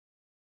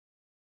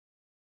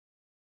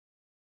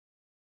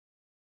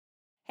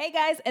Hey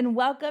guys, and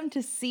welcome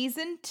to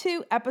season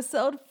 2,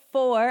 episode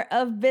 4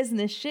 of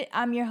Business Shit.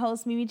 I'm your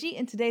host, Mimi G,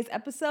 and today's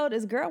episode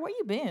is Girl, Where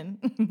You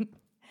Been?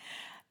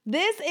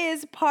 This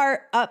is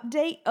part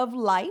update of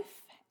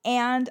life,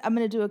 and I'm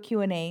going to do a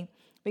Q&A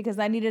because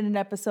I needed an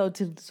episode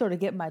to sort of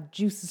get my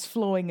juices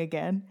flowing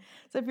again.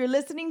 So if you're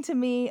listening to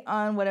me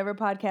on whatever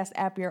podcast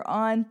app you're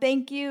on,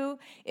 thank you.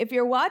 If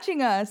you're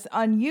watching us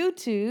on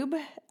YouTube,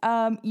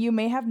 you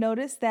may have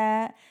noticed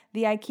that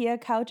the IKEA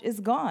couch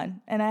is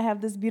gone, and I have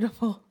this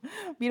beautiful,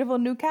 beautiful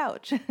new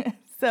couch.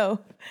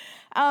 So,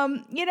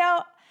 I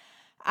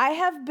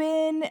have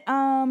been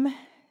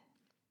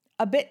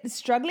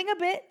struggling a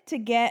bit to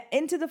get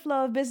into the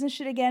flow of business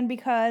shit again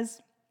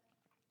because,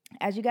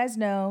 as you guys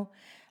know,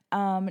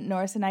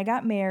 Norris and I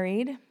got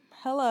married.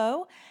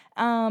 Hello.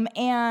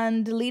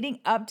 And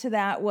leading up to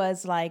that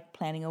was like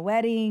planning a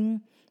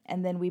wedding,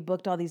 and then we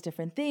booked all these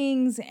different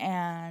things,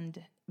 and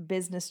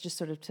business just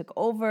sort of took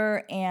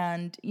over.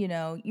 And you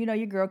know,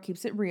 your girl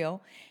keeps it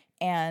real,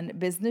 and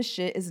business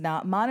shit is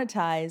not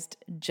monetized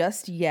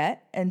just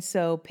yet, and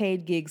so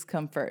paid gigs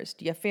come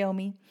first. You feel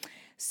me?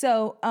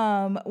 So,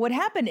 what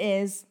happened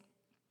is,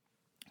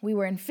 we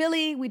were in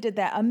Philly. We did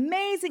that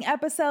amazing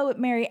episode with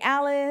Mary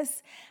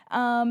Alice,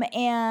 about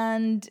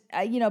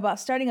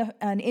starting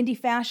an indie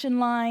fashion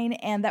line.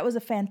 And that was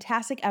a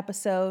fantastic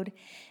episode.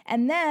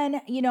 And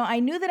then, I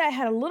knew that I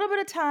had a little bit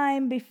of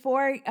time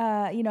before,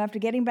 after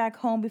getting back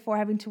home, before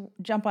having to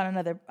jump on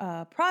another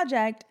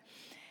project.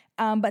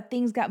 But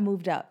things got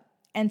moved up.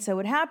 And so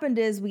what happened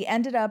is we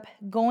ended up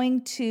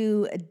going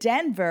to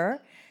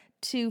Denver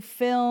to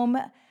film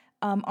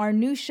our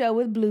new show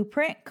with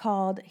Blueprint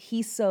called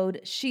He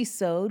Sewed, She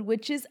Sewed,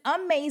 which is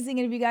amazing.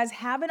 And if you guys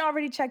haven't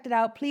already checked it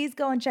out, please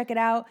go and check it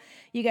out.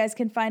 You guys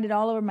can find it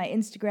all over my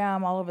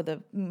Instagram, all over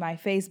my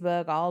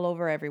Facebook, all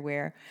over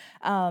everywhere.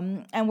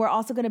 And we're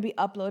also going to be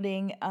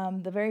uploading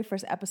the very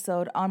first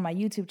episode on my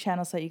YouTube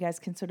channel so you guys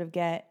can sort of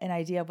get an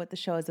idea of what the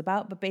show is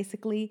about. But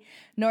basically,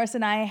 Norris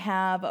and I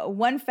have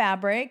one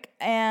fabric,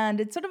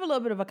 and it's sort of a little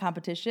bit of a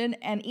competition,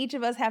 and each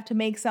of us have to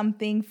make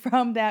something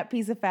from that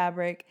piece of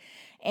fabric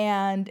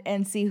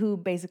and see who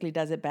basically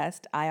does it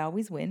best. I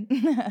always win,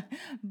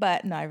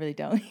 but no, I really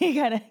don't. He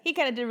kind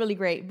of did really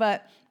great,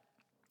 but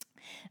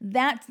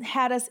that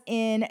had us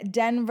in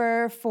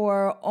Denver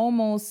for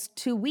almost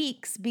 2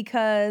 weeks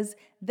because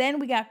then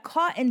we got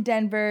caught in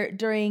Denver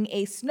during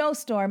a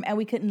snowstorm and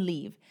we couldn't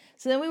leave.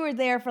 So then we were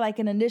there for like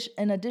an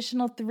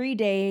additional 3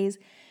 days,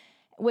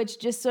 which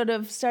just sort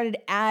of started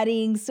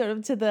adding sort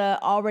of to the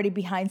already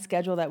behind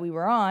schedule that we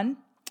were on.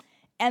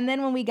 And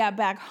then when we got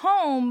back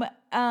home,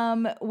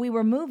 we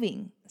were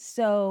moving.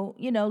 So,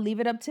 leave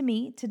it up to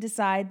me to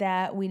decide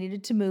that we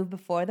needed to move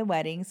before the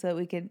wedding so that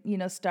we could,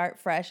 start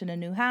fresh in a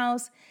new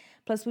house.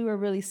 Plus, we were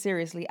really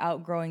seriously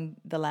outgrowing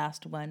the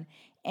last one.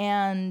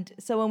 And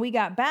so when we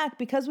got back,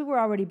 because we were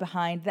already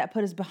behind, that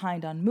put us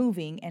behind on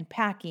moving and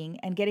packing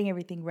and getting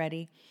everything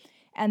ready.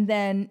 And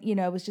then,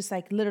 it was just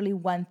like literally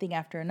one thing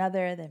after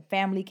another. Then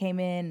family came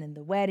in and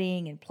the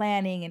wedding and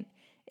planning, and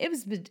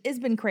it's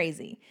been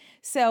crazy.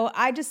 So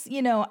I just,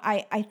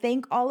 I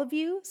thank all of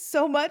you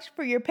so much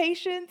for your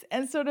patience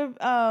and sort of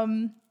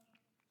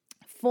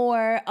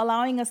for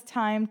allowing us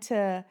time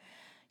to,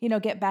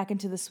 get back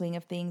into the swing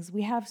of things.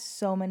 We have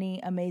so many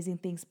amazing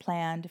things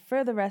planned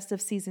for the rest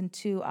of season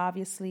 2,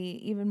 obviously,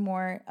 even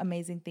more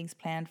amazing things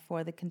planned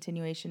for the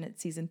continuation at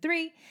season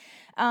 3.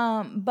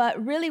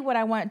 But really what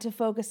I wanted to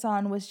focus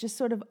on was just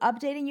sort of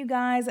updating you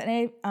guys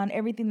on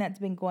everything that's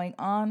been going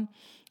on.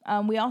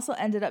 We also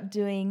ended up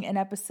doing an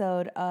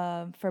episode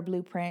for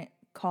Blueprint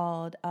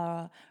called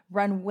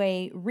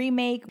Runway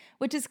Remake,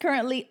 which is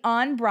currently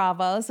on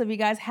Bravo. So if you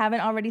guys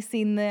haven't already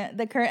seen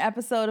the current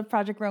episode of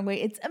Project Runway,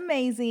 it's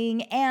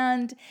amazing.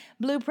 And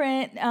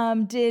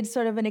Blueprint did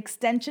sort of an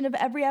extension of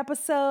every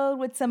episode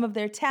with some of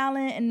their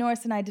talent. And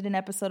Norris and I did an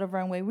episode of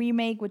Runway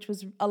Remake, which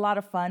was a lot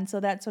of fun. So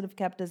that sort of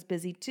kept us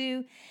busy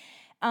too.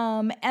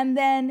 And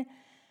then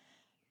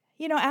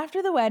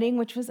after the wedding,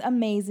 which was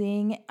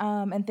amazing,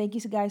 and thank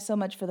you guys so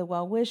much for the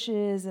well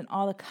wishes and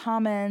all the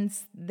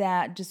comments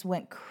that just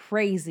went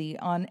crazy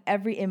on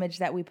every image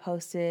that we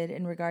posted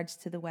in regards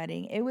to the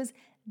wedding. It was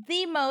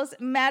the most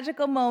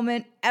magical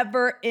moment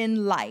ever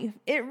in life.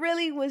 It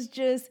really was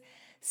just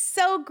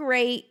so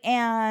great,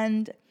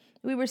 and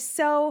we were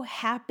so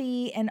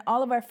happy, and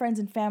all of our friends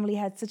and family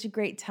had such a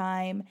great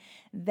time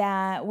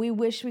that we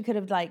wish we could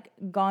have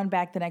gone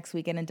back the next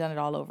weekend and done it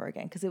all over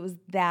again because it was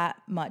that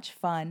much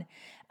fun.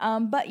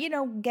 But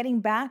getting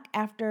back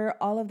after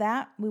all of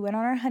that, we went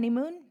on our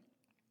honeymoon.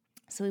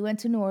 So we went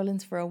to New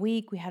Orleans for a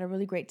week. We had a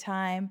really great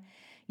time.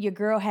 Your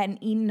girl hadn't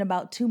eaten in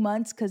about 2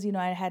 months because,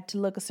 I had to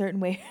look a certain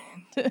way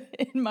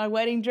in my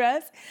wedding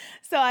dress.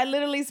 So I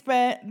literally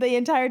spent the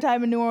entire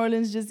time in New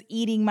Orleans just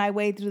eating my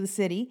way through the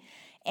city.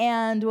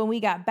 And when we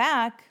got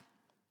back,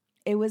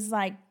 it was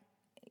like,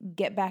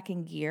 get back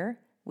in gear.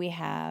 We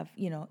have,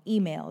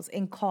 emails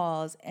and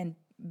calls and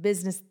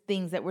business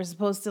things that we're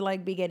supposed to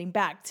be getting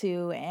back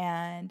to.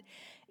 And,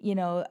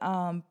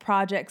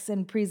 projects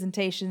and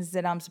presentations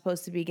that I'm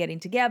supposed to be getting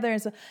together.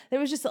 And so there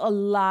was just a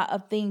lot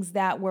of things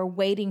that were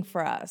waiting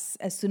for us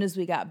as soon as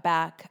we got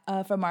back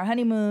from our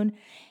honeymoon.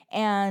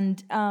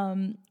 And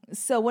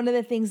so one of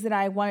the things that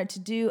I wanted to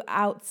do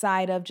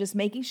outside of just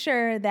making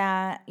sure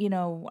that,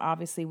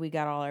 obviously we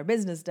got all our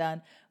business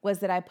done, was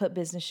that I put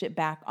Business Shit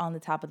back on the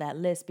top of that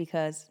list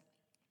because,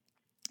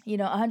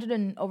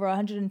 over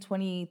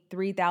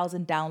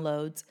 123,000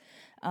 downloads,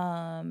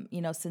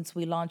 since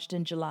we launched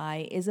in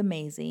July is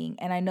amazing.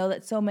 And I know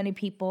that so many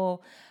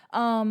people,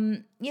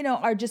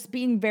 are just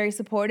being very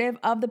supportive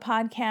of the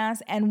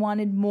podcast and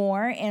wanted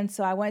more. And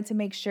so I wanted to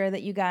make sure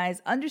that you guys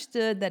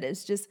understood that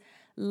it's just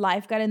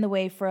life got in the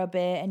way for a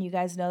bit, and you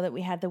guys know that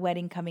we had the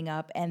wedding coming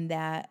up and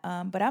that,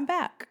 but I'm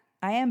back.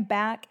 I am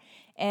back,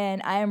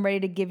 and I am ready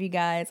to give you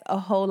guys a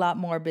whole lot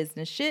more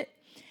business shit.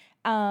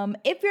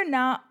 If you're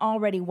not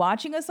already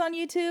watching us on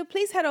YouTube,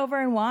 please head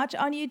over and watch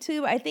on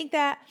YouTube. I think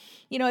that,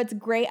 it's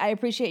great. I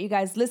appreciate you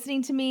guys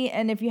listening to me.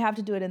 And if you have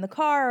to do it in the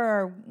car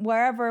or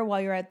wherever while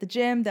you're at the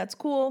gym, that's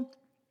cool.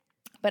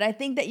 But I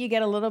think that you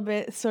get a little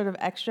bit sort of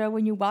extra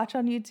when you watch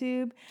on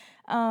YouTube.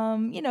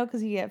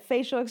 Because you get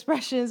facial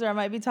expressions, or I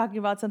might be talking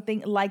about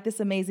something like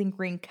this amazing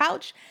green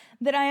couch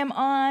that I am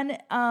on,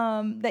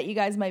 that you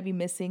guys might be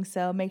missing.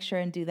 So make sure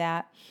and do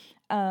that.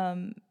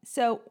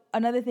 So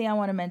another thing I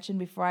want to mention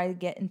before I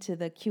get into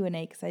the Q&A,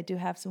 because I do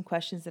have some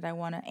questions that I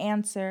want to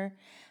answer,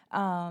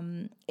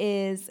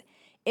 is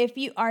if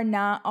you are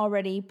not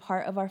already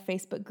part of our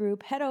Facebook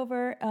group, head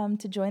over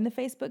to join the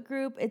Facebook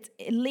group. It's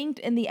linked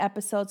in the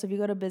episode. So if you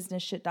go to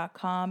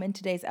businessshit.com, in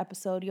today's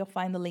episode, you'll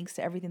find the links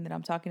to everything that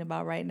I'm talking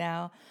about right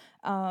now.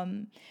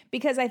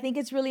 Because I think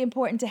it's really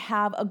important to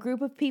have a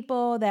group of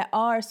people that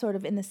are sort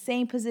of in the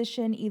same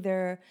position,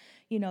 either,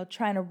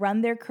 trying to run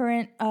their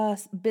current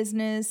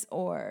business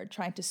or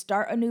trying to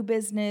start a new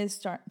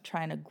business,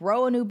 trying to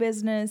grow a new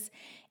business.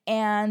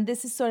 And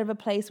this is sort of a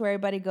place where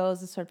everybody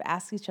goes to sort of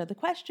ask each other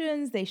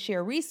questions. They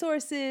share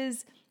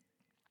resources.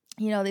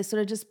 They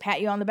sort of just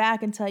pat you on the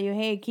back and tell you,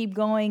 hey, keep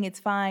going. It's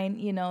fine.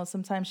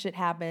 Sometimes shit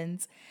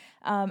happens.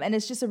 And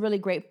it's just a really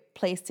great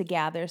place to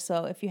gather.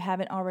 So if you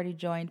haven't already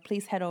joined,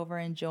 please head over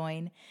and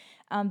join.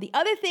 The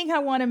other thing I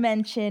want to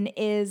mention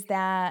is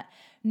that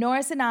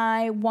Norris and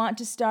I want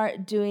to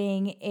start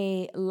doing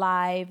a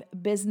live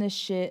business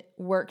shit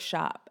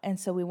workshop. And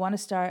so we want to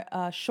start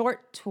a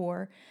short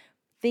tour,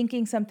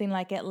 thinking something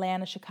like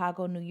Atlanta,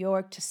 Chicago, New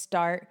York to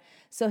start.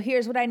 So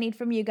here's what I need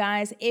from you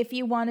guys. If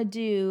you want to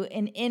do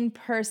an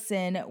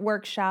in-person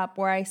workshop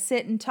where I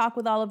sit and talk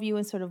with all of you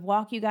and sort of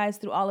walk you guys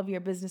through all of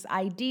your business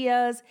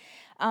ideas,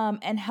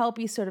 and help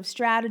you sort of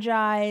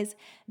strategize,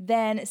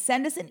 then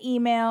send us an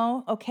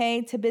email,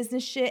 okay, to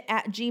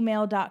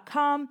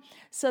businessshit@gmail.com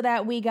so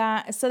that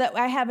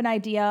I have an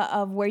idea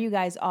of where you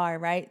guys are,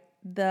 right?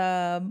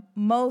 The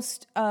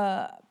most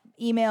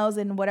emails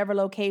in whatever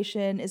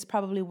location is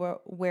probably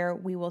where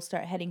we will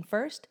start heading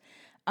first.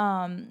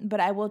 But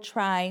I will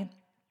try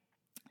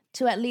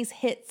to at least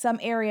hit some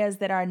areas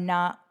that are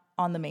not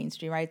on the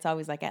mainstream, right? It's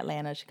always like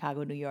Atlanta,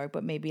 Chicago, New York,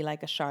 but maybe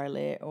like a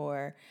Charlotte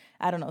or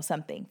I don't know,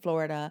 something,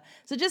 Florida.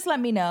 So just let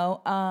me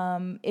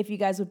know if you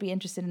guys would be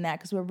interested in that,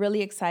 because we're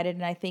really excited.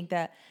 And I think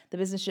that the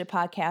Business Shit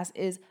podcast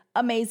is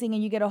amazing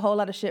and you get a whole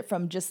lot of shit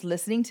from just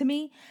listening to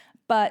me.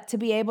 But to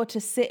be able to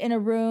sit in a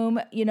room,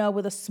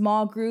 with a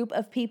small group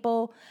of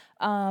people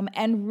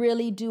and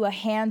really do a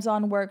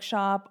hands-on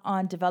workshop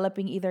on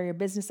developing either your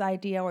business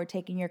idea or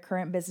taking your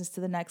current business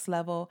to the next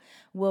level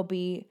will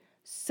be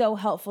so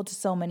helpful to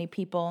so many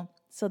people.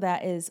 So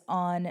that is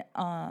on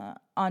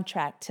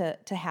track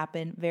to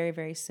happen very,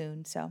 very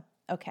soon. So,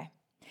 okay.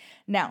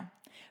 Now,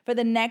 for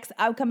the next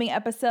upcoming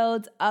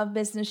episodes of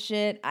Business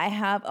Shit, I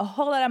have a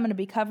whole lot I'm going to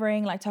be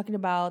covering, like talking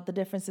about the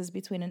differences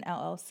between an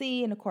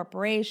LLC and a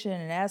corporation,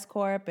 an S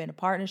Corp and a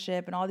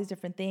partnership and all these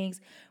different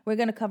things. We're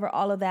going to cover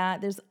all of that.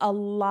 There's a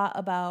lot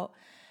about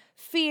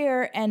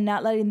fear and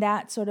not letting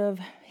that sort of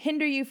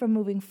hinder you from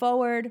moving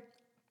forward.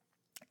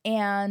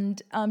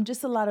 And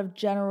just a lot of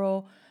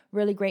general,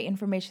 really great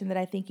information that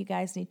I think you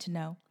guys need to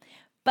know.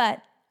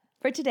 But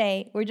for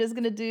today, we're just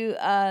going to do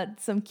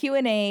some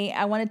Q&A.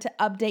 I wanted to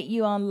update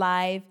you on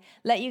live,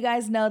 let you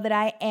guys know that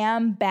I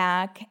am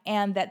back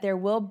and that there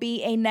will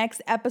be a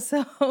next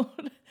episode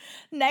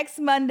next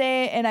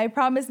Monday. And I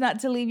promise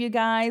not to leave you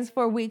guys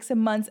for weeks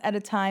and months at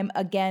a time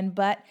again.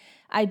 But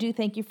I do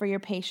thank you for your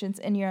patience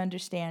and your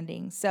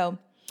understanding. So,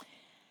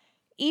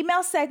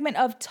 email segment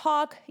of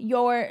Talk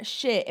Your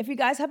Shit. If you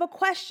guys have a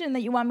question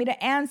that you want me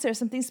to answer,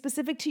 something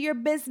specific to your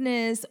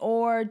business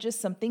or just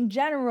something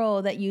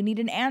general that you need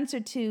an answer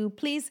to,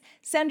 please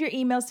send your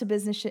emails to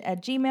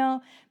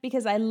businessshit@gmail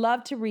because I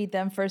love to read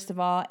them, first of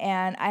all,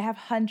 and I have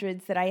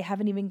hundreds that I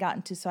haven't even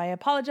gotten to, so I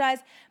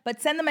apologize,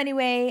 but send them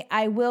anyway.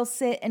 I will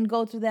sit and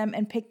go through them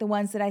and pick the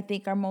ones that I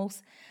think are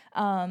most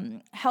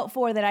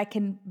helpful or that I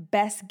can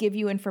best give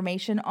you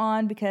information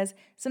on, because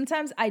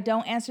sometimes I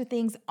don't answer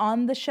things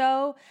on the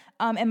show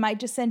and might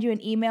just send you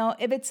an email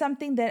if it's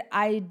something that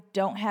I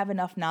don't have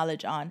enough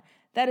knowledge on.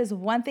 That is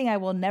one thing I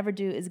will never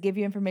do, is give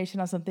you information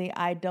on something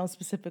I don't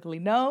specifically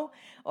know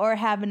or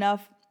have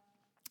enough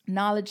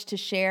knowledge to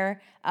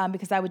share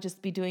because I would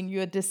just be doing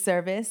you a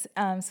disservice.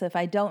 So if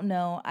I don't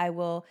know, I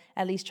will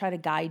at least try to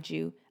guide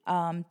you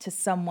to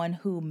someone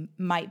who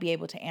might be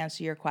able to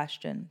answer your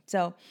question.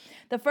 So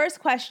the first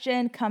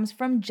question comes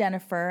from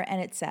Jennifer,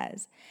 and it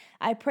says,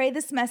 I pray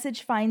this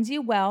message finds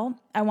you well.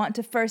 I want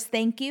to first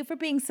thank you for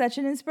being such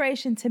an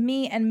inspiration to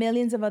me and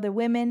millions of other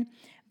women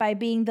by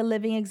being the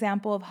living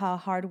example of how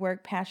hard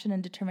work, passion,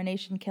 and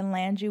determination can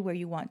land you where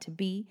you want to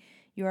be.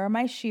 You are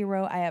my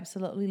shero. I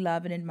absolutely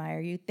love and admire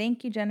you.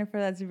 Thank you, Jennifer.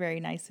 That's very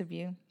nice of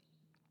you.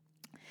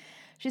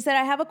 She said,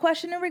 I have a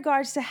question in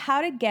regards to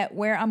how to get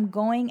where I'm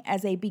going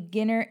as a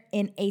beginner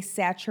in a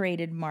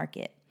saturated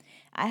market.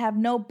 I have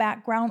no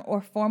background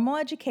or formal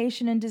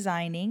education in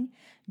designing,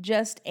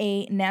 just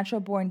a natural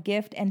born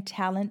gift and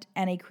talent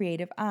and a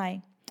creative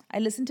eye. I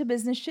listen to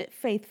Business Shit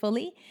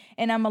faithfully,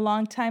 and I'm a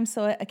longtime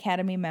SOA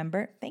Academy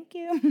member. Thank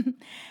you.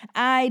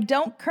 I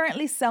don't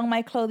currently sell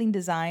my clothing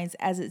designs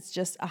as it's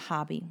just a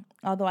hobby.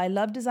 Although I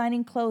love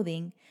designing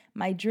clothing,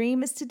 my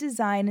dream is to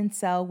design and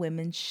sell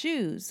women's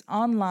shoes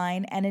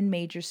online and in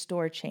major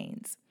store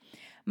chains.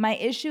 My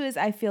issue is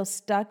I feel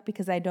stuck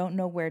because I don't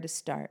know where to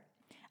start.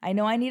 I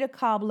know I need a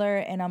cobbler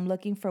and I'm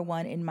looking for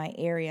one in my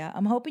area.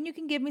 I'm hoping you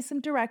can give me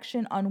some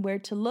direction on where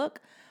to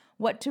look,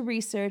 what to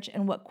research,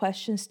 and what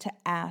questions to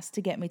ask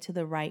to get me to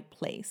the right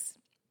place.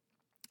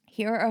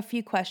 Here are a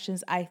few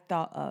questions I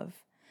thought of.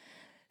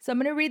 So I'm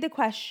going to read the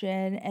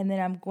question and then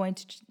I'm going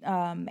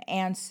to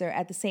answer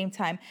at the same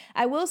time.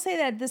 I will say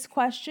that this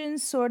question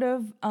sort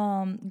of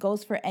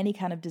goes for any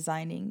kind of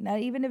designing. Not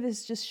even if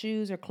it's just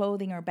shoes or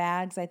clothing or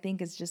bags. I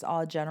think it's just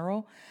all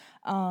general.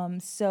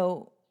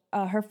 So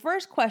her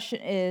first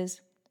question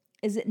is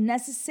it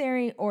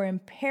necessary or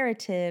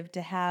imperative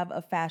to have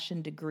a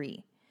fashion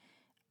degree?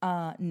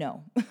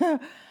 No.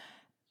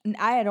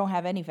 I don't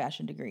have any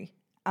fashion degree.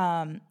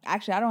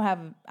 Actually, I don't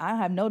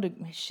have no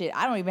shit.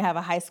 I don't even have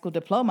a high school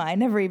diploma. I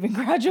never even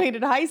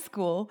graduated high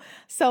school.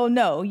 So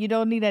no, you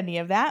don't need any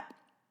of that.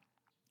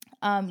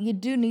 You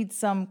do need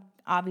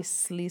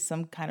obviously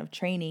some kind of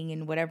training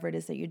in whatever it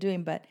is that you're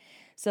doing. But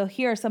so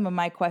here are some of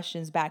my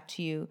questions back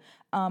to you.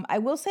 I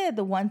will say that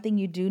the one thing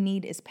you do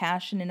need is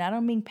passion. And I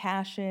don't mean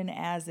passion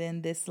as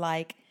in this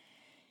like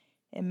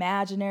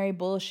imaginary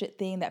bullshit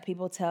thing that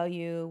people tell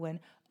you when,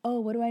 oh,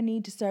 what do I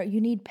need to start?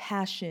 You need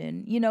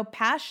passion.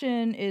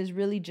 Passion is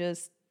really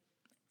just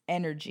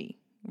energy,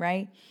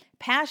 right?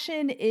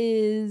 Passion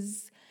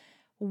is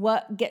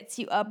what gets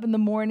you up in the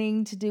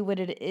morning to do what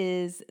it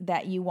is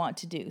that you want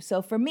to do.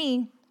 So for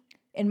me,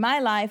 in my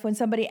life, when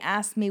somebody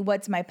asks me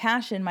what's my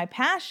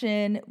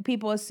passion,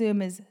 people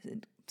assume is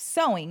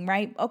sewing,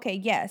 right? Okay,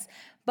 yes.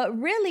 But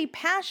really,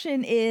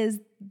 passion is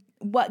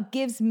what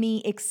gives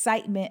me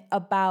excitement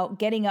about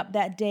getting up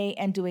that day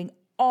and doing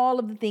all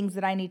of the things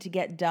that I need to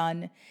get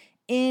done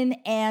in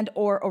and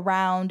or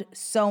around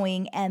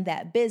sewing and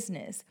that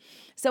business.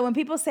 So when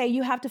people say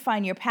you have to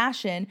find your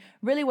passion,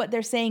 really what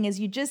they're saying is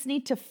you just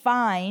need to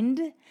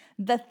find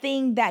the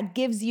thing that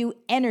gives you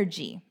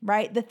energy,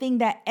 right? The thing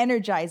that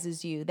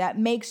energizes you, that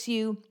makes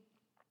you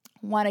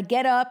want to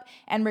get up,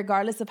 and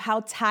regardless of how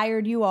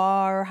tired you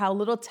are or how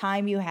little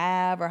time you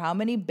have or how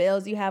many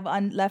bills you have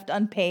left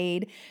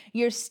unpaid,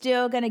 you're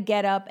still going to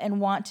get up and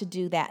want to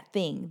do that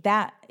thing.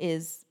 That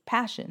is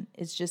passion.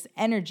 It's just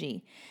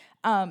energy.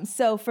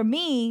 So for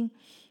me,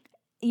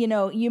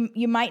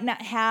 you might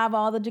not have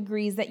all the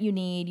degrees that you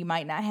need. You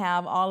might not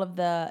have all of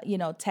the,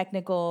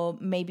 technical,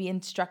 maybe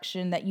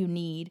instruction that you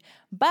need.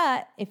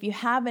 But if you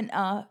have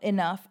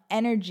enough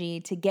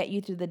energy to get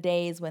you through the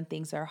days when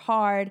things are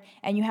hard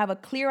and you have a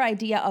clear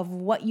idea of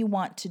what you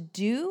want to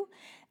do,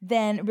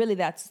 then really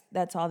that's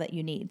all that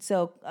you need.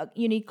 So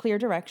you need clear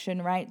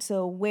direction, right?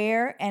 So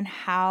where and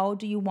how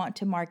do you want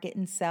to market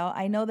and sell?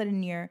 I know that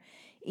in your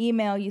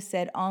email you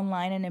said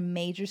online and in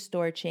major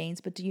store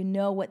chains, but do you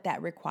know what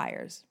that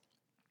requires?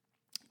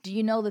 Do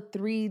you know the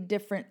 3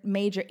 different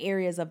major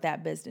areas of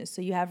that business?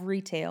 So you have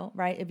retail,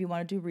 right? If you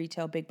want to do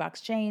retail, big box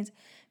chains,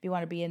 if you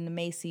want to be in the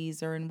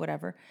Macy's or in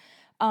whatever,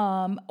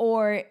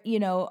 or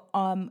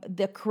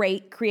the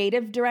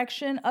creative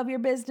direction of your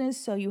business.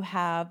 So you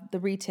have the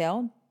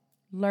retail,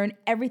 learn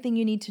everything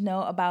you need to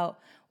know about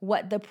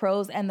what the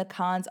pros and the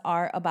cons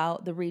are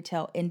about the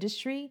retail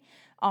industry.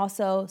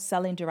 Also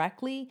selling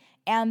directly,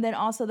 and then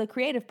also the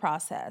creative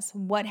process.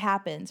 What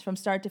happens from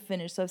start to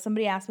finish? So if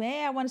somebody asks me,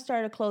 hey, I want to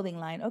start a clothing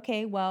line.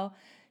 Okay, well,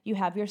 you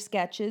have your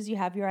sketches, you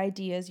have your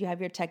ideas, you have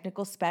your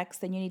technical specs,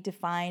 then you need to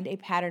find a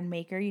pattern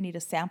maker, you need a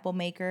sample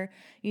maker,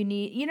 you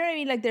know what I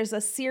mean? Like there's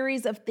a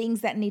series of things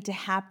that need to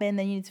happen,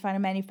 then you need to find a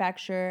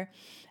manufacturer.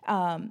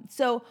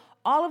 So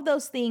all of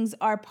those things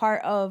are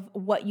part of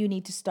what you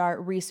need to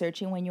start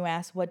researching when you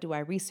ask, what do I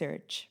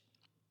research?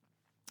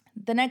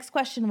 The next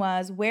question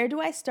was, where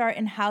do I start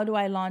and how do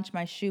I launch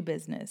my shoe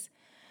business?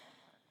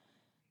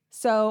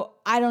 So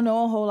I don't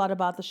know a whole lot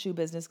about the shoe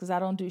business because I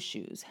don't do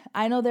shoes.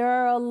 I know there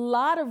are a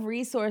lot of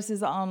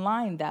resources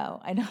online, though.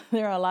 I know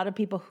there are a lot of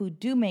people who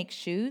do make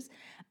shoes.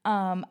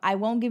 I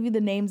won't give you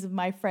the names of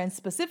my friends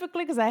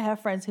specifically because I have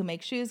friends who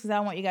make shoes because I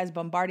don't want you guys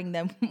bombarding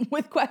them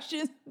with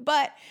questions,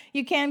 but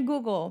you can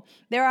Google.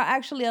 There are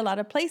actually a lot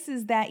of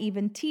places that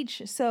even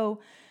teach. So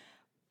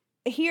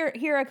here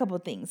are a couple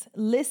of things.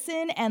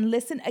 Listen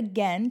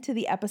again to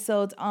the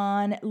episodes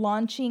on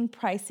launching,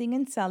 pricing,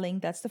 and selling.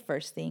 That's the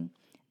first thing.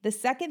 The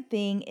second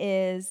thing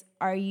is,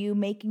 are you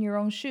making your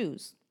own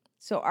shoes?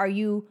 So are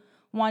you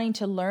wanting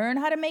to learn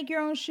how to make your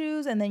own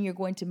shoes and then you're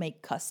going to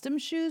make custom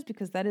shoes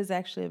because that is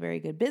actually a very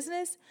good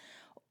business?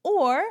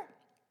 Or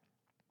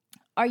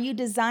are you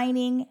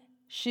designing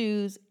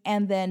shoes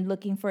and then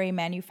looking for a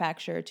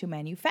manufacturer to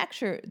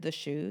manufacture the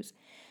shoes?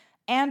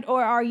 And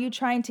or are you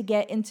trying to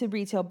get into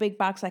retail big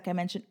box like I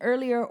mentioned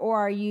earlier, or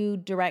are you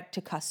direct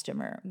to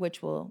customer,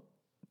 which will,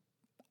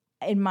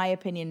 in my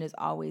opinion, is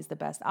always the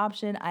best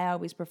option. I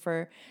always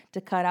prefer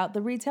to cut out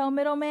the retail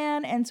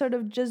middleman and sort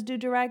of just do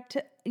direct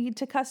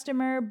to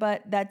customer,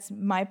 but that's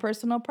my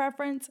personal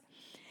preference.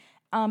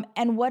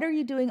 And what are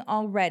you doing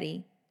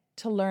already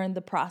to learn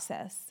the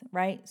process,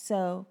 right?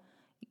 So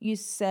you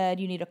said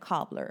you need a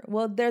cobbler.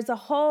 Well, there's a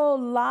whole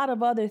lot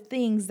of other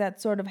things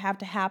that sort of have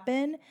to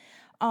happen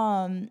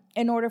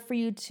in order for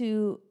you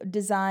to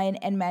design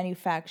and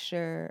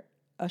manufacture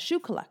a shoe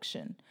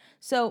collection.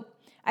 So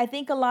I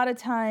think a lot of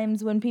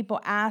times when people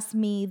ask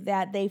me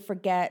that, they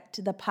forget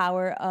the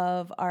power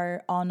of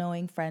our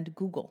all-knowing friend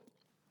Google.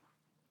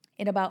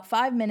 In about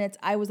 5 minutes,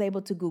 I was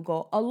able to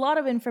Google a lot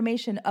of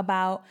information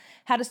about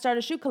how to start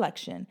a shoe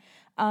collection,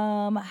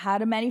 how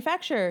to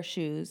manufacture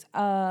shoes,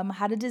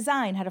 how to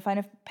design, how to find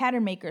a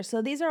pattern maker.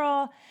 So these are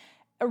all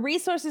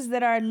resources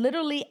that are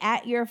literally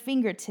at your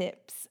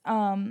fingertips.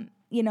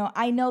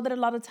 I know that a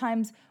lot of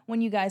times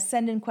when you guys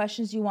send in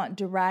questions, you want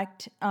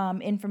direct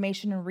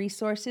information and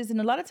resources.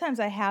 And a lot of times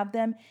I have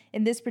them.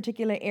 In this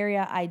particular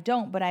area, I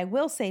don't. But I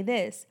will say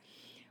this.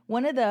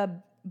 One of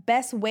the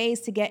best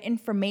ways to get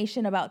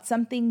information about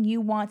something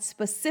you want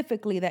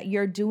specifically that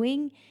you're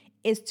doing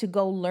is to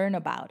go learn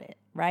about it,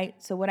 right?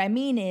 So what I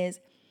mean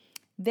is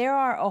there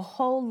are a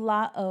whole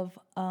lot of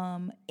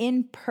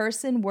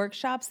in-person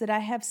workshops that I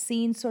have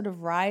seen sort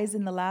of rise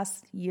in the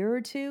last year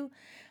or two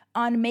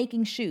on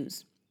making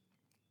shoes.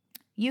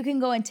 You can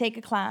go and take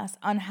a class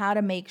on how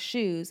to make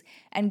shoes.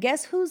 And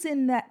guess who's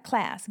in that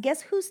class?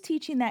 Guess who's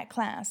teaching that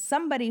class?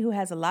 Somebody who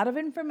has a lot of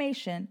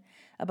information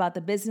about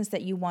the business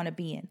that you want to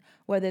be in,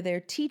 whether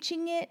they're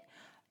teaching it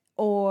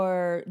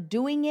or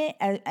doing it.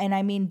 And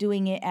I mean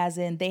doing it as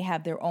in they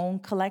have their own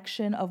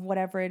collection of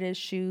whatever it is,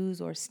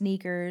 shoes or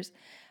sneakers.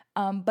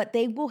 But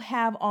they will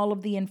have all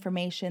of the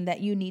information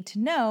that you need to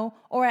know,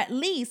 or at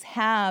least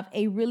have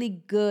a really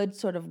good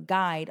sort of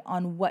guide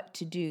on what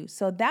to do.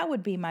 So that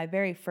would be my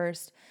very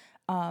first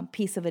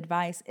piece of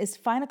advice, is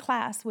find a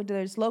class, whether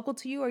it's local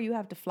to you or you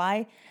have to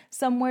fly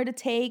somewhere to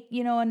take, a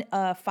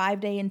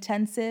 5-day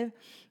intensive,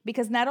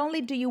 because not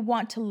only do you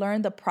want to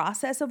learn the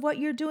process of what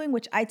you're doing,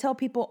 which I tell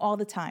people all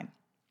the time,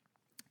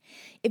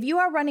 if you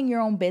are running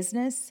your own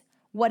business,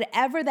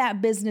 whatever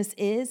that business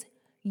is,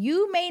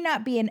 you may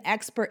not be an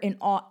expert in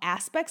all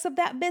aspects of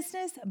that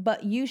business,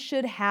 but you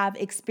should have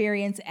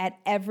experience at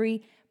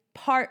every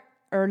part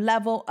or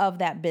level of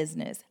that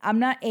business. I'm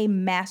not a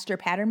master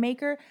pattern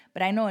maker,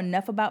 but I know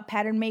enough about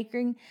pattern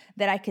making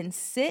that I can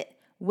sit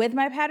with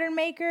my pattern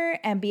maker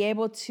and be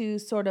able to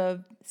sort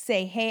of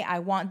say, hey, I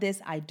want this,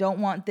 I don't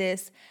want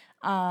this.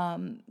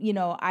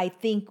 I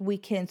think we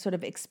can sort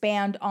of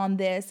expand on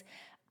this.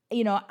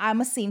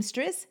 I'm a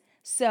seamstress,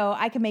 so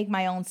I can make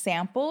my own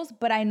samples,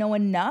 but I know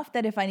enough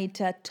that if I need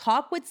to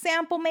talk with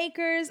sample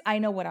makers, I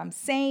know what I'm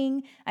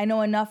saying. I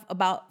know enough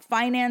about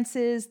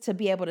finances to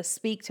be able to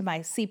speak to my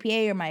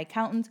CPA or my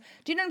accountant.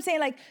 Do you know what I'm saying?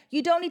 Like,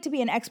 you don't need to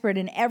be an expert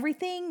in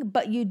everything,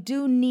 but you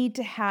do need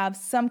to have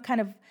some kind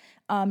of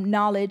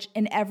knowledge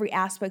in every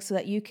aspect so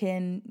that you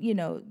can,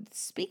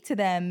 speak to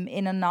them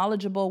in a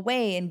knowledgeable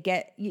way and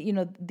get,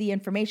 the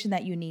information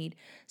that you need.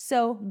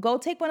 So go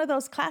take one of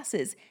those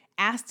classes.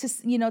 Ask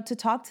to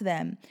talk to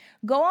them.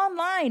 Go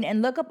online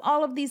and look up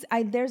all of these.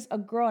 There's a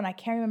girl, and I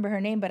can't remember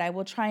her name, but I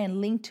will try and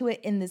link to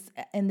it in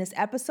this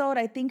episode.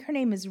 I think her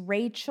name is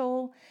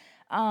Rachel,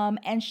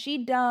 and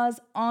she does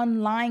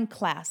online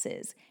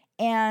classes,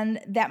 and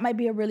that might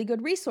be a really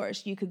good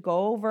resource. You could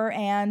go over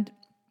and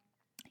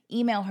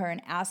email her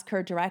and ask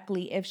her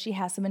directly if she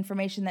has some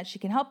information that she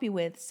can help you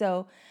with.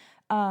 So,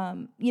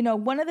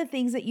 one of the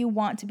things that you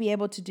want to be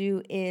able to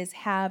do is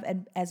have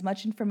as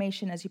much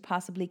information as you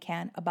possibly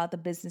can about the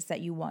business that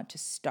you want to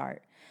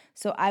start.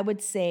 So I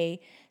would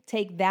say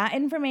take that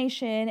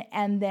information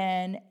and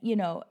then,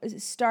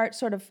 start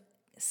sort of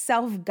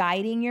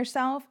self-guiding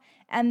yourself,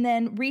 and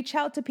then reach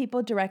out to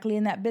people directly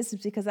in that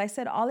business, because I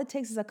said all it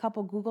takes is a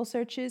couple Google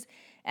searches.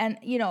 And,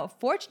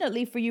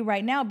 fortunately for you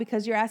right now,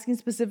 because you're asking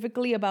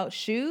specifically about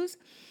shoes,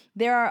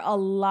 there are a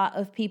lot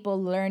of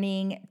people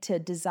learning to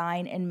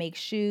design and make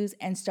shoes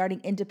and starting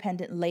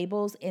independent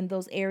labels in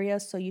those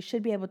areas. So you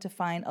should be able to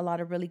find a lot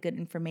of really good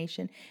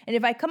information. And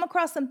if I come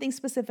across something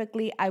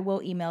specifically, I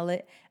will email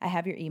it. I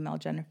have your email,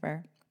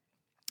 Jennifer.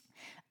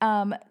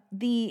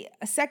 The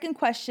second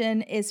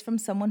question is from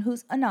someone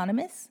who's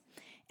anonymous.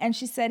 And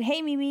she said,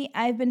 "Hey, Mimi,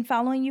 I've been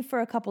following you for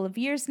a couple of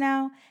years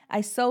now.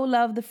 I so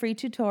love the free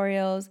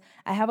tutorials.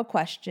 I have a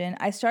question.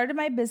 I started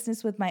my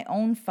business with my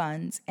own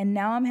funds, and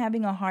now I'm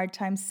having a hard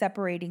time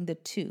separating the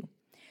two.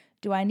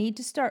 Do I need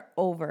to start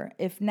over?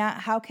 If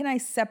not, how can I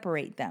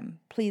separate them?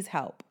 Please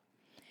help."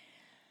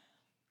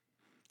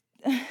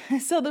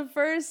 So the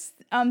first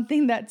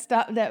thing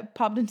that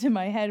popped into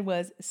my head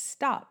was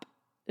stop.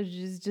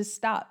 Just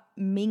stop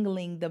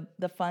mingling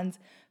the funds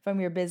from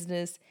your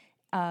business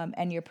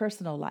and your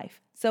personal life.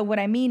 So what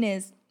I mean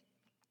is,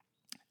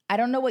 I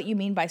don't know what you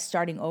mean by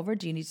starting over.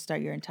 Do you need to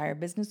start your entire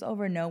business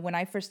over? No. When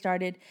I first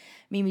started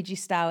Mimi G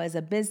Style as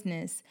a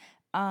business,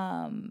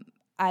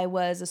 I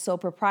was a sole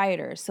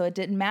proprietor. So it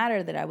didn't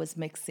matter that I was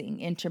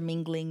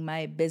intermingling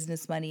my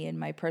business money and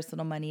my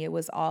personal money. It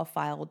was all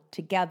filed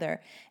together.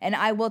 And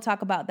I will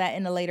talk about that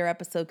in a later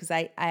episode because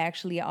I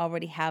actually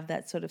already have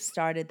that sort of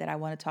started that I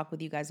want to talk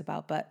with you guys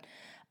about. But,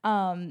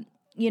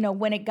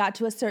 when it got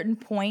to a certain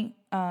point,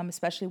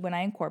 especially when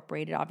I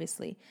incorporated,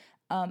 obviously,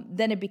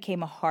 then it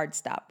became a hard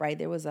stop, right?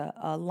 There was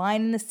a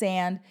line in the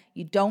sand.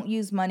 You don't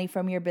use money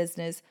from your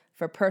business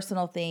for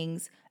personal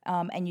things,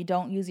 and you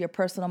don't use your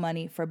personal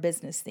money for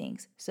business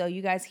things. So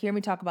you guys hear me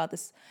talk about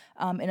this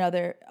in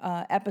other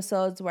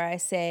episodes where I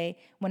say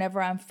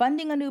whenever I'm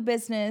funding a new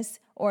business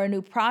or a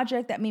new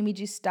project that Mimi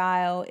G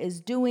Style is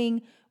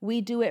doing,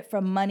 we do it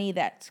from money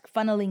that's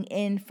funneling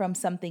in from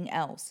something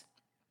else.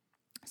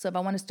 So if I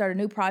want to start a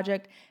new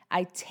project,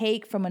 I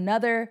take from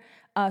another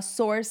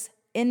source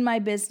in my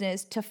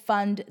business to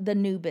fund the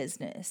new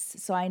business.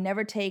 So I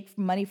never take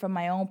money from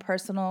my own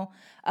personal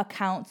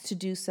accounts to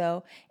do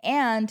so.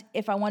 And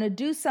if I want to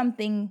do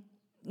something,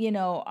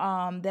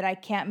 that I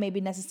can't maybe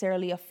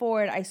necessarily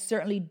afford, I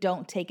certainly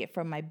don't take it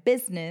from my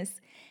business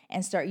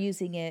and start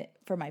using it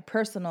for my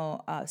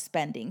personal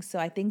spending. So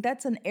I think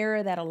that's an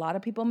error that a lot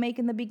of people make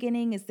in the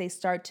beginning is they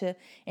start to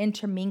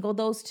intermingle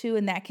those two,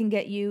 and that can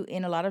get you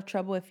in a lot of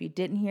trouble. If you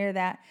didn't hear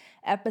that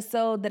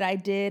episode that I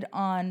did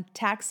on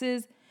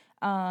taxes,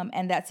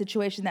 and that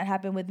situation that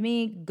happened with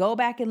me, go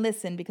back and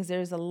listen because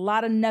there's a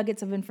lot of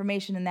nuggets of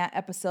information in that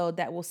episode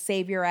that will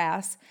save your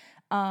ass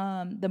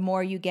the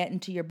more you get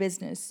into your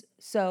business.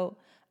 So,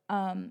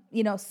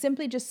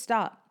 simply just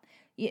stop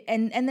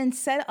and then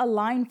set a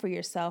line for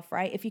yourself,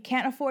 right? If you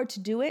can't afford to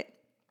do it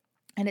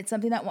and it's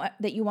something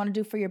that you want to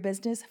do for your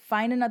business,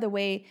 find another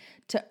way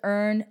to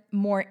earn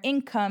more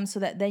income so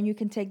that then you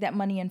can take that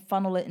money and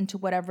funnel it into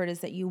whatever it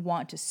is that you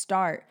want to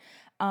start.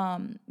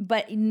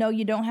 But no,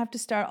 you don't have to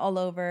start all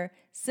over.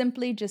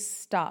 Simply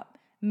just stop.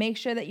 Make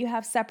sure that you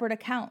have separate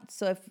accounts.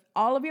 So if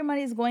all of your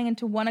money is going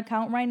into one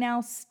account right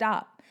now,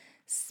 stop.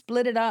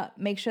 Split it up.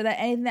 Make sure that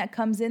anything that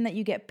comes in that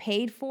you get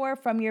paid for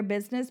from your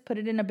business, put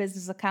it in a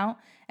business account.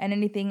 And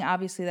anything,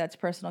 obviously, that's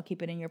personal,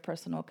 keep it in your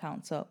personal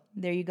account. So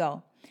there you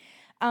go.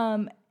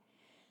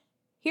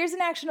 Here's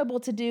an actionable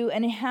to do,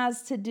 and it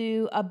has to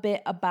do a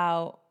bit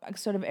about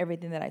sort of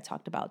everything that I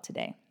talked about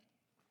today.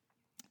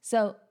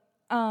 So,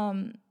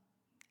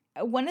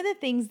 one of the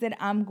things that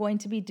I'm going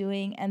to be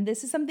doing, and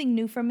this is something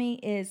new for me,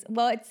 is,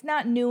 well, it's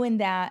not new in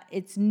that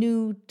it's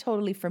new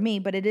totally for me,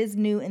 but it is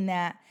new in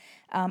that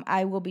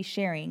I will be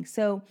sharing.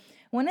 So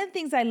one of the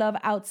things I love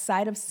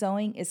outside of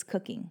sewing is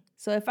cooking.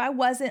 So if I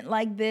wasn't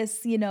like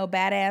this,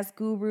 badass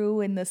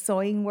guru in the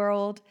sewing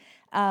world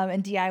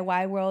and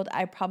DIY world,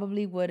 I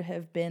probably would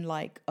have been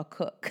like a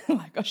cook,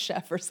 like a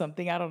chef or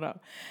something. I don't know.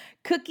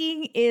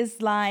 Cooking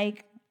is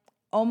like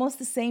almost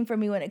the same for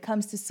me when it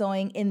comes to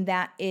sewing in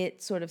that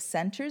it sort of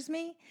centers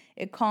me.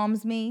 It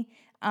calms me.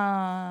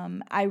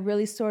 I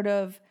really sort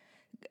of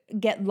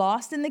get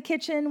lost in the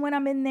kitchen when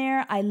I'm in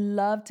there. I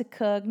love to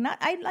cook.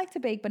 I like to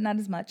bake, but not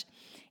as much.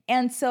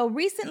 And so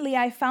recently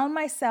I found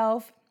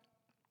myself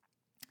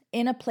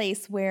in a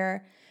place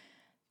where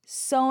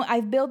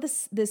I've built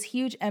this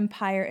huge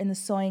empire in the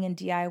sewing and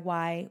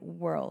DIY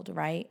world,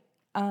 right?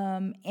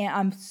 And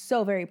I'm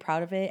so very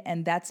proud of it,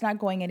 and that's not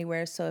going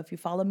anywhere. So if you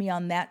follow me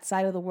on that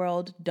side of the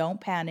world,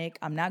 don't panic.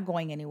 I'm not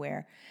going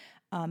anywhere.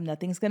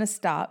 Nothing's going to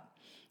stop.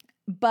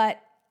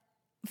 But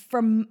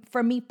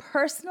for me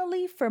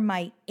personally, for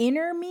my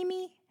inner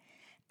Mimi,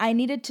 I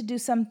needed to do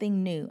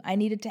something new. I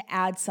needed to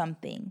add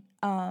something.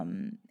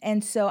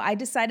 And so I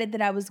decided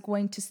that I was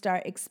going to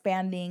start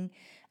expanding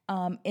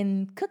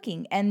in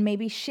cooking and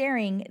maybe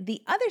sharing the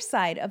other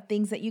side of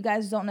things that you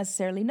guys don't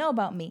necessarily know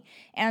about me.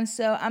 And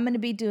so I'm going to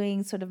be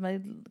doing sort of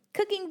my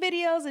cooking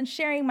videos and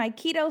sharing my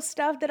keto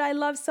stuff that I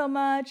love so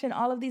much and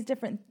all of these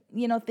different,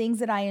 things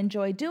that I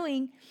enjoy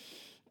doing.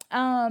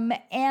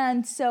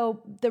 And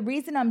so the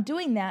reason I'm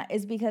doing that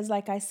is because,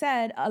 like I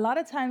said, a lot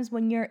of times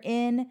when you're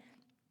in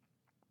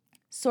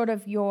sort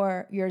of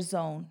your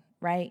zone,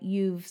 right?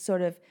 You've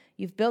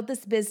built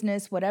this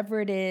business,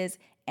 whatever it is,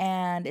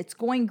 and it's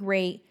going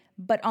great.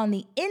 But on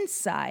the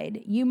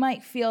inside, you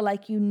might feel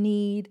like you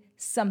need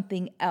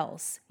something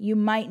else. You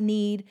might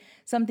need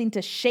something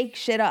to shake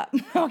shit up,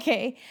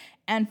 okay?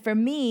 And for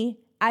me,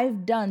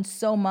 I've done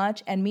so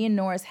much, and me and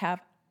Norris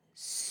have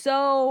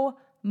so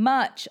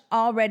much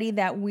already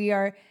that we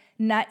are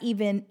not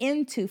even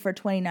into for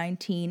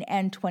 2019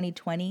 and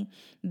 2020,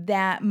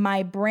 that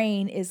my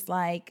brain is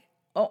like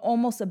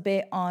almost a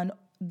bit on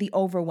the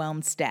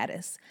overwhelmed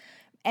status.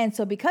 And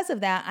so because of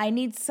that, I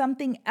need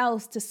something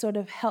else to sort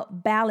of help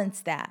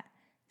balance that.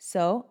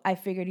 So I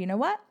figured, you know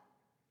what?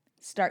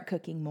 Start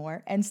cooking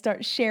more and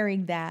start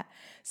sharing that.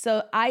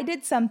 So I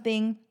did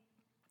something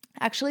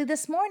actually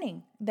this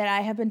morning that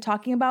I have been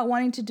talking about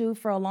wanting to do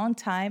for a long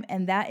time.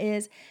 And that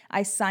is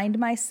I signed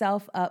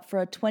myself up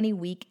for a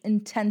 20-week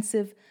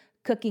intensive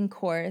cooking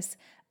course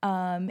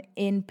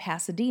in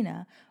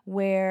Pasadena,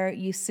 where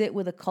you sit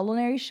with a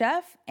culinary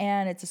chef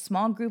and it's a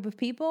small group of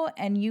people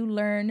and you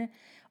learn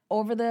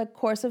over the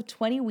course of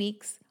 20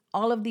 weeks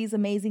all of these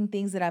amazing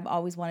things that I've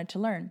always wanted to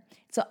learn.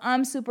 So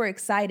I'm super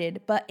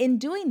excited. But in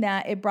doing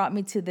that, it brought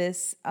me to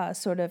this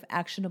sort of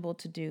actionable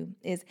to do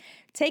is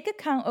take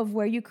account of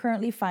where you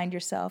currently find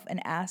yourself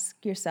and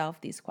ask yourself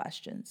these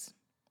questions.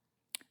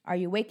 Are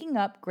you waking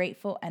up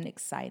grateful and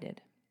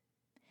excited?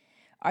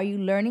 Are you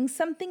learning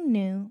something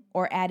new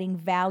or adding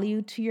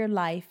value to your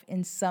life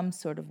in some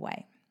sort of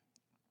way?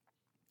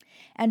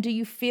 And do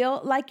you feel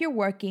like you're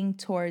working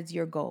towards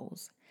your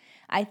goals?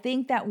 I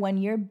think that when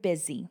you're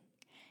busy,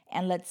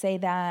 and let's say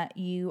that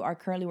you are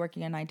currently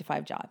working a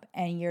 9-to-5 job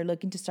and you're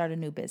looking to start a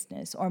new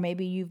business, or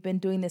maybe you've been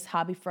doing this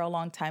hobby for a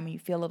long time and you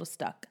feel a little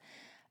stuck.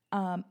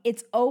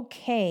 It's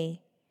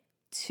okay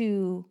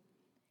to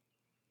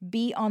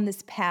be on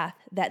this path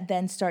that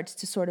then starts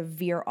to sort of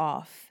veer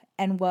off.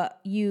 And what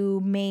you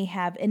may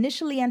have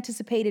initially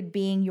anticipated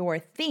being your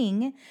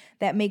thing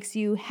that makes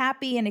you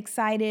happy and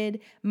excited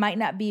might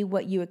not be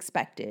what you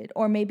expected,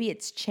 or maybe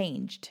it's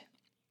changed.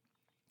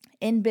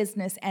 In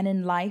business and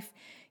in life,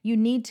 you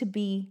need to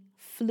be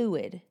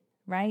fluid,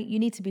 right? You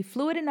need to be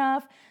fluid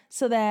enough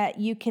so that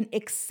you can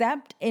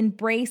accept,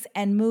 embrace,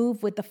 and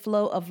move with the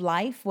flow of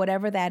life,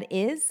 whatever that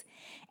is.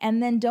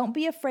 And then don't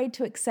be afraid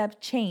to accept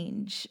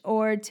change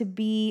or to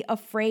be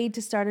afraid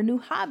to start a new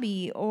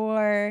hobby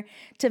or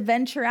to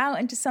venture out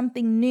into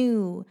something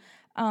new.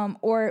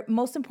 Or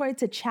most important,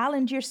 to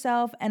challenge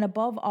yourself. And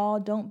above all,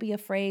 don't be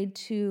afraid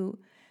to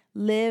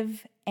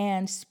live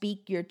and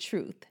speak your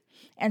truth.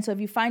 And so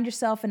if you find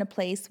yourself in a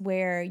place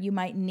where you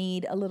might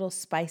need a little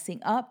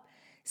spicing up,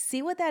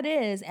 see what that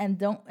is and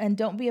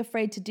don't be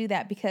afraid to do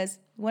that. Because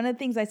one of the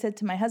things I said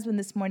to my husband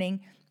this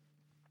morning,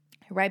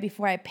 right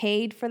before I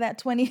paid for that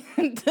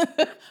 20-week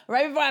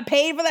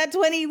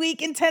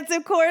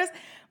intensive course,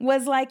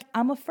 was like,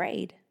 I'm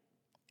afraid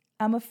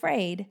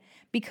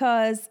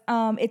because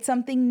it's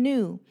something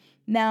new.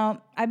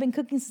 Now, I've been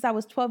cooking since I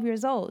was 12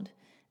 years old,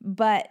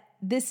 but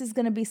this is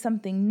going to be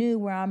something new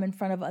where I'm in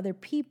front of other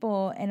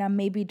people and I'm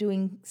maybe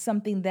doing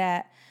something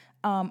that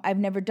I've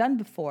never done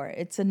before.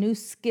 It's a new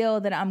skill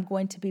that I'm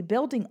going to be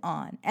building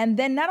on. And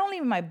then not only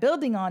am I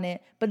building on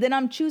it, but then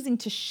I'm choosing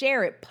to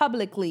share it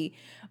publicly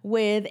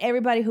with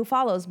everybody who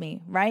follows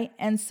me, right?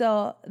 And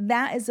so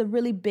that is a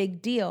really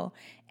big deal.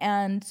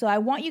 And so I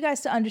want you guys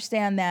to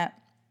understand that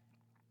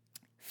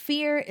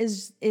fear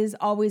is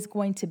always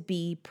going to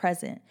be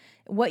present.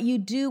 What you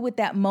do with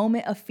that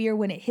moment of fear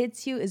when it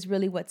hits you is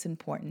really what's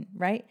important,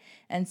 right?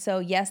 And so,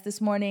 yes,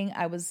 this morning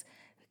I was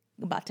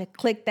about to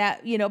click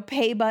that,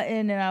 pay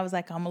button, and I was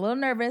like, I'm a little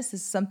nervous.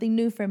 This is something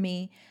new for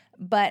me.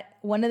 But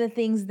one of the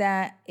things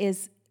that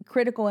is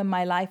critical in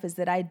my life is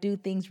that I do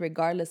things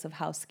regardless of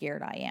how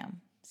scared I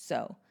am.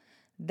 So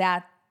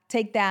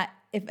take that,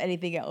 if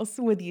anything else,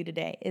 with you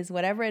today, is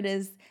whatever it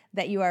is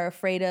that you are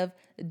afraid of,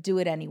 do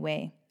it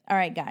anyway. All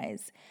right,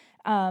 guys.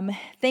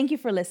 Thank you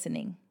for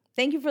listening.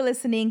 Thank you for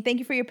listening. Thank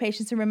you for your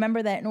patience. And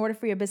remember that in order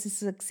for your business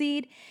to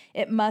succeed,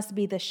 it must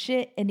be the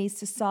shit. It needs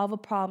to solve a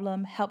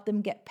problem, help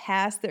them get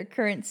past their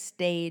current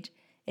stage.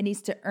 It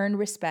needs to earn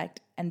respect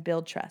and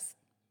build trust.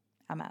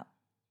 I'm out.